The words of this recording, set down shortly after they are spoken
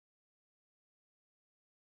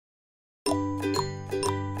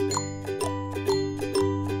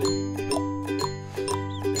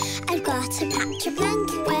to patch a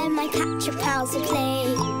blanket where my Patchwork Pals will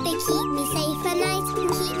play. They keep me safe at night and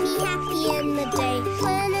keep me happy in the day.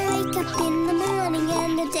 When I wake up in the morning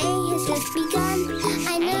and the day has just begun,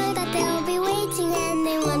 I know that they'll be waiting and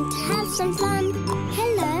they want to have some fun.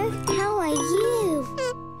 Hello, how are you?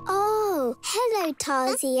 Oh, hello,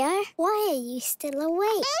 Tarsier. Why are you still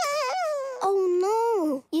awake? Oh,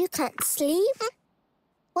 no, you can't sleep?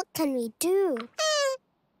 What can we do?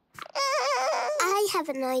 I have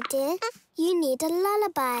an idea. You need a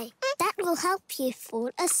lullaby. That will help you fall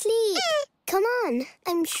asleep. Come on,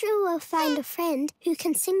 I'm sure we'll find a friend who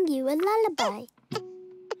can sing you a lullaby.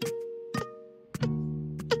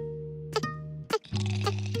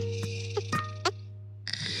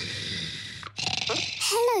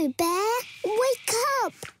 Hello, Bear. Wake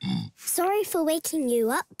up! Sorry for waking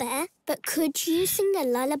you up, Bear, but could you sing a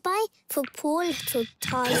lullaby for poor little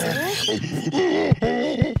Tarsier?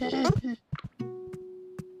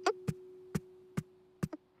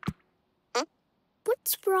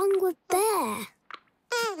 What's wrong with Bear?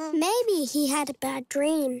 Maybe he had a bad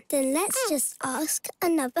dream. Then let's just ask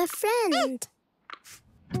another friend.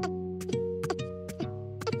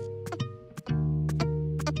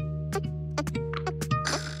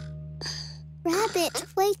 Rabbit,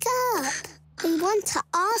 wake up. We want to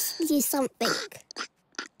ask you something.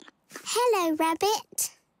 Hello,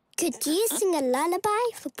 Rabbit. Could you sing a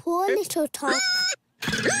lullaby for poor little Tom?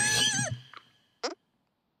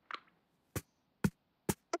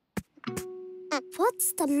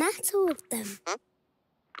 What's the matter with them?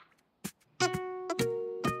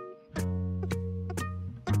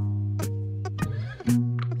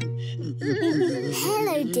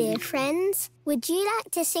 Hello, dear friends. Would you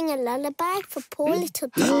like to sing a lullaby for poor little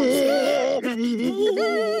Tarsier?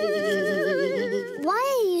 Why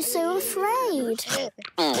are you so afraid?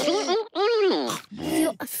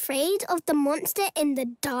 You're afraid of the monster in the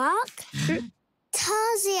dark?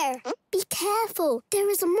 Tarsier, be careful. There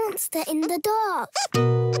is a monster in the dark.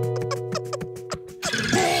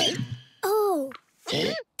 Oh,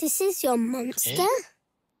 this is your monster?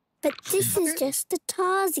 But this is just a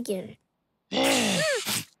Tarsier.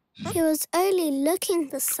 He was only looking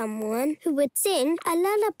for someone who would sing a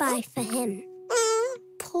lullaby for him.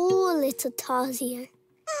 Poor little Tarsier.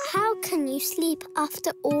 How can you sleep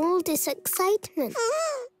after all this excitement?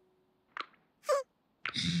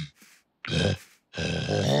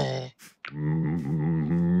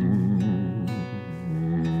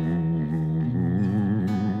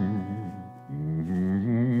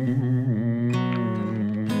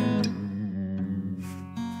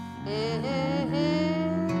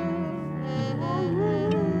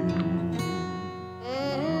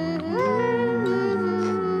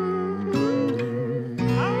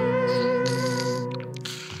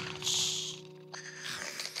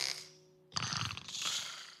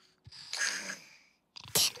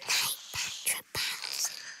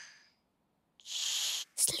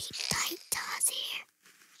 Sleep tight, Tarsier.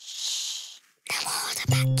 Now all the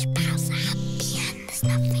Patchwork